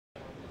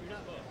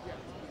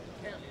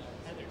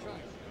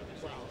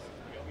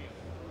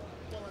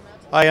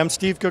Hi, I'm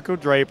Steve Cook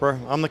with Draper.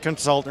 I'm the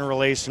Consultant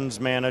Relations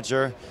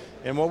Manager.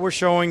 And what we're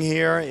showing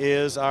here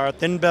is our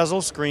thin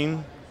bezel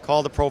screen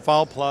called the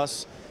Profile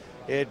Plus.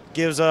 It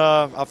gives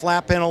a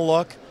flat panel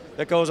look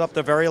that goes up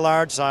to very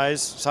large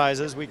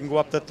sizes. We can go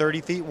up to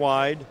 30 feet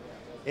wide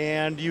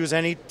and use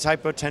any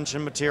type of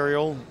tension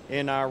material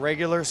in our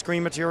regular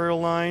screen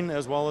material line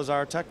as well as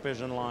our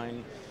TecVision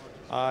line.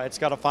 It's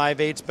got a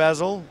 5/8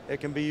 bezel.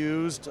 It can be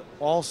used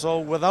also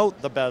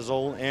without the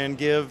bezel and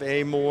give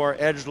a more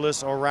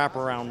edgeless or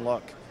wraparound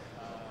look.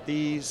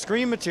 The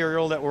screen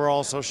material that we're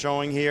also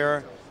showing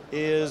here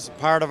is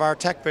part of our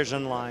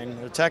TecVision line.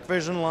 The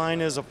TecVision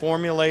line is a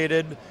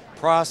formulated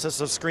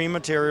process of screen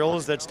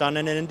materials that's done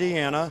in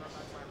Indiana.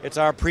 It's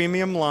our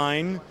premium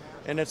line,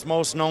 and it's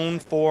most known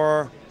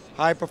for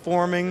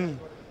high-performing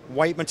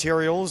white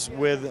materials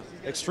with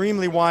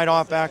extremely wide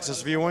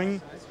off-axis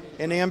viewing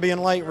and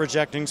ambient light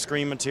rejecting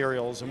screen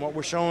materials. And what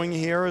we're showing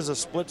here is a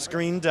split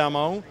screen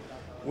demo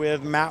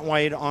with matte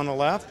white on the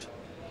left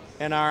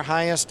and our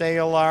highest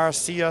ALR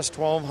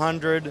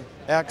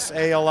CS1200X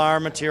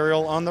ALR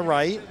material on the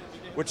right,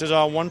 which is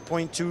our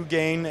 1.2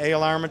 gain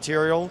ALR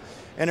material,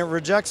 and it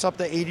rejects up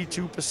to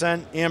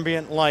 82%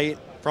 ambient light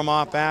from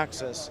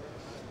off-axis.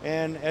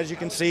 And as you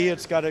can see,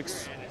 it's got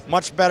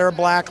much better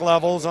black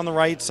levels on the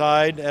right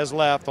side as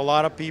left. A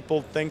lot of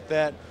people think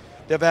that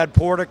they've had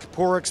poor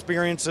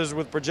experiences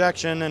with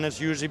projection, and it's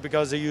usually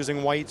because they're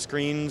using white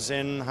screens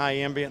in high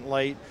ambient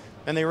light,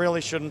 and they really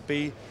shouldn't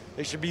be.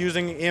 They should be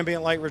using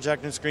ambient light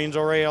rejecting screens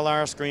or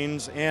ALR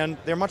screens, and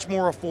they're much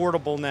more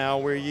affordable now,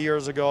 where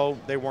years ago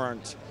they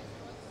weren't.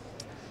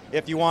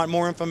 If you want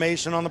more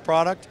information on the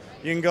product,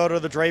 you can go to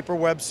the Draper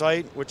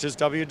website, which is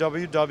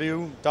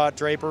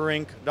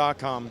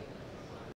www.draperinc.com.